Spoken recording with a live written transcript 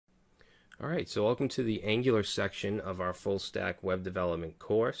Alright, so welcome to the Angular section of our full stack web development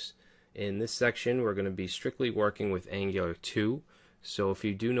course. In this section we're going to be strictly working with Angular 2. So if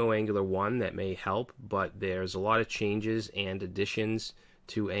you do know Angular 1 that may help, but there's a lot of changes and additions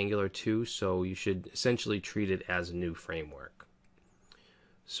to Angular 2, so you should essentially treat it as a new framework.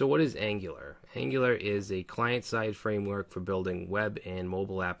 So what is Angular? Angular is a client-side framework for building web and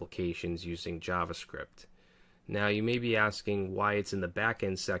mobile applications using JavaScript. Now you may be asking why it's in the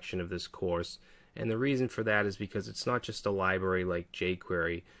backend section of this course, and the reason for that is because it's not just a library like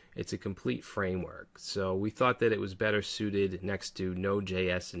jQuery, it's a complete framework. So we thought that it was better suited next to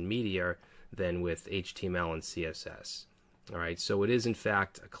Node.js and Meteor than with HTML and CSS. Alright, so it is in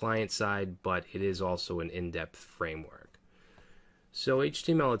fact a client side, but it is also an in-depth framework. So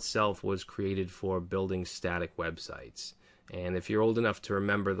HTML itself was created for building static websites. And if you're old enough to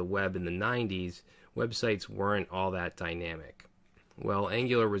remember the web in the 90s, websites weren't all that dynamic. Well,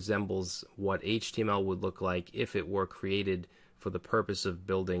 Angular resembles what HTML would look like if it were created for the purpose of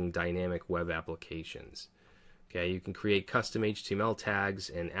building dynamic web applications. Okay, you can create custom HTML tags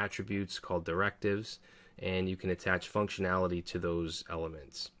and attributes called directives, and you can attach functionality to those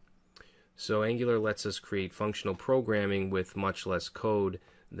elements. So Angular lets us create functional programming with much less code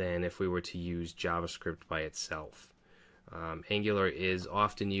than if we were to use JavaScript by itself. Angular is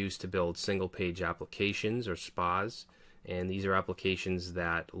often used to build single-page applications, or SPAs, and these are applications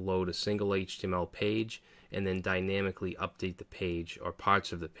that load a single HTML page and then dynamically update the page or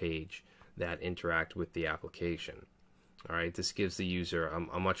parts of the page that interact with the application. Alright, this gives the user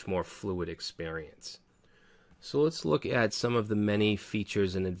a much more fluid experience. So let's look at some of the many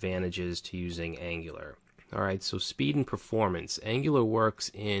features and advantages to using Angular. Alright, so speed and performance. Angular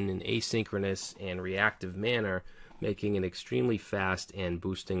works in an asynchronous and reactive manner, making it extremely fast and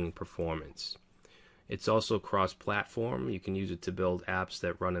boosting performance. It's also cross-platform. You can use it to build apps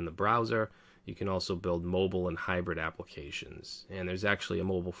that run in the browser. You can also build mobile and hybrid applications. And there's actually a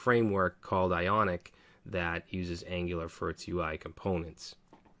mobile framework called Ionic that uses Angular for its UI components.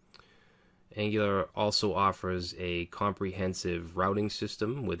 Angular also offers a comprehensive routing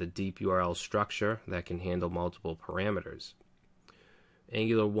system with a deep URL structure that can handle multiple parameters.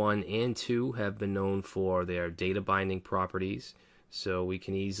 Angular 1 and 2 have been known for their data binding properties, so we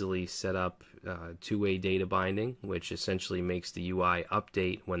can easily set up two-way data binding, which essentially makes the UI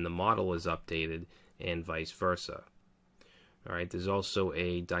update when the model is updated and vice versa. Alright, there's also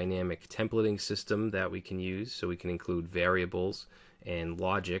a dynamic templating system that we can use, so we can include variables and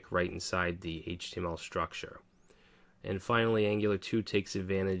logic right inside the HTML structure. And finally, Angular 2 takes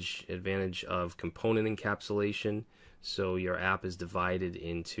advantage of component encapsulation, so your app is divided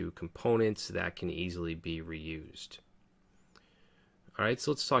into components that can easily be reused. Alright,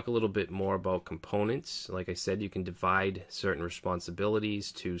 so let's talk a little bit more about components. Like I said, you can divide certain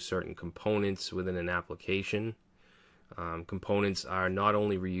responsibilities to certain components within an application. Components are not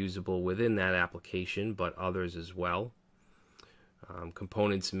only reusable within that application, but others as well.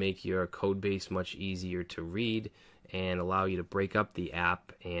 Components make your code base much easier to read and allow you to break up the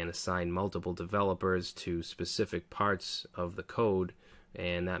app and assign multiple developers to specific parts of the code,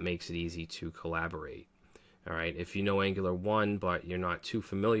 and that makes it easy to collaborate. Alright, if you know Angular 1 but you're not too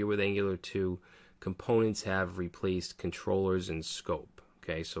familiar with Angular 2, components have replaced controllers and scope.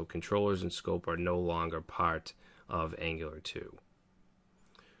 Okay, so controllers and scope are no longer part of Angular 2.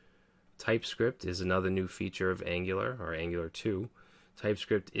 TypeScript is another new feature of Angular, or Angular 2.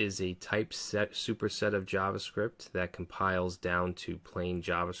 TypeScript is a type superset of JavaScript that compiles down to plain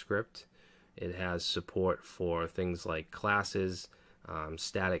JavaScript. It has support for things like classes,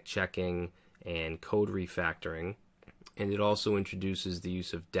 static checking, and code refactoring. And it also introduces the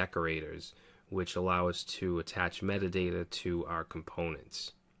use of decorators, which allow us to attach metadata to our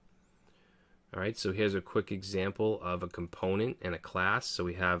components. Alright, so here's a quick example of a component and a class. So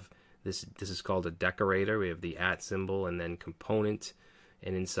we have this is called a decorator. We have the @ symbol and then component,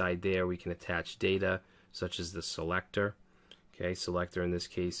 and inside there we can attach data such as the selector. Okay, selector in this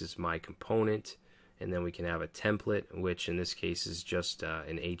case is my component, and then we can have a template, which in this case is just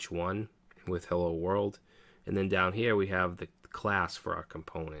an H1 with hello world, and then down here we have the class for our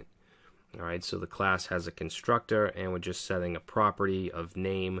component. Alright, so the class has a constructor, and we're just setting a property of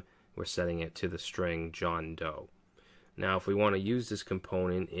name. We're setting it to the string John Doe. Now if we want to use this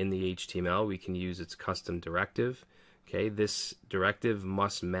component in the HTML, we can use its custom directive. Okay, this directive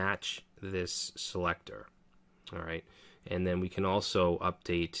must match this selector. Alright, and then we can also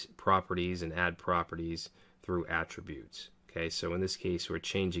update properties and add properties through attributes. Okay, so in this case we're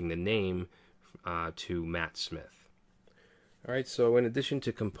changing the name to Matt Smith. Alright, so in addition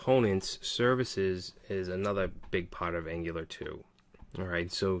to components, services is another big part of Angular 2.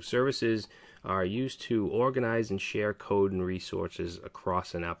 Alright, so services are used to organize and share code and resources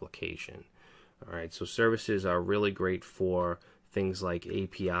across an application. Alright, so services are really great for things like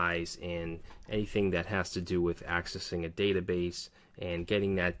APIs and anything that has to do with accessing a database and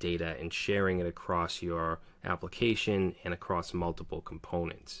getting that data and sharing it across your application and across multiple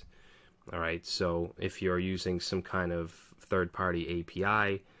components. Alright, so if you're using some kind of third-party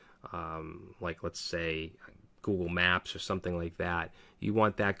API, like let's say Google Maps or something like that, you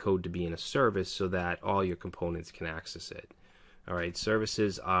want that code to be in a service so that all your components can access it. Alright,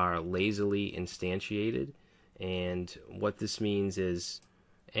 services are lazily instantiated, and what this means is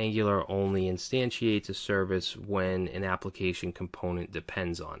Angular only instantiates a service when an application component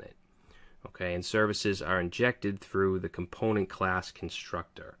depends on it. Okay, and services are injected through the component class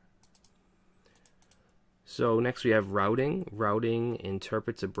constructor. So next we have routing. Routing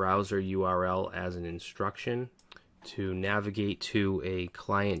interprets a browser URL as an instruction to navigate to a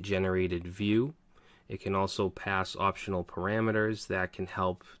client-generated view. It can also pass optional parameters that can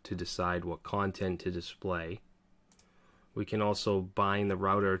help to decide what content to display. We can also bind the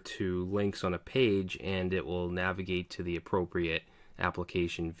router to links on a page, and it will navigate to the appropriate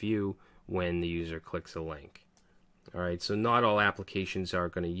application view when the user clicks a link. Alright, so not all applications are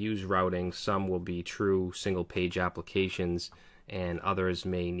going to use routing. Some will be true single-page applications, and others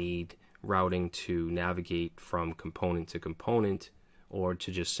may need routing to navigate from component to component or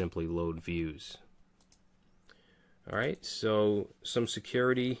to just simply load views. Alright, so some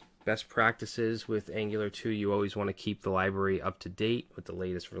security best practices with Angular 2. You always want to keep the library up to date with the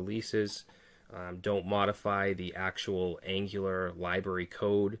latest releases. Don't modify the actual Angular library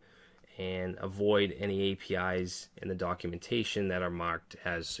code, and avoid any APIs in the documentation that are marked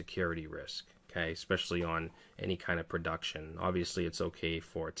as security risk. Okay, especially on any kind of production. Obviously, it's okay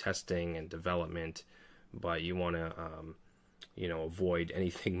for testing and development, but you want to, avoid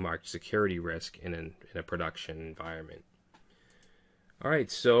anything marked security risk in a production environment. All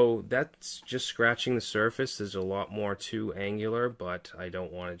right, so that's just scratching the surface. There's a lot more to Angular, but I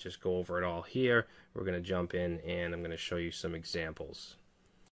don't want to just go over it all here. We're going to jump in, and I'm going to show you some examples.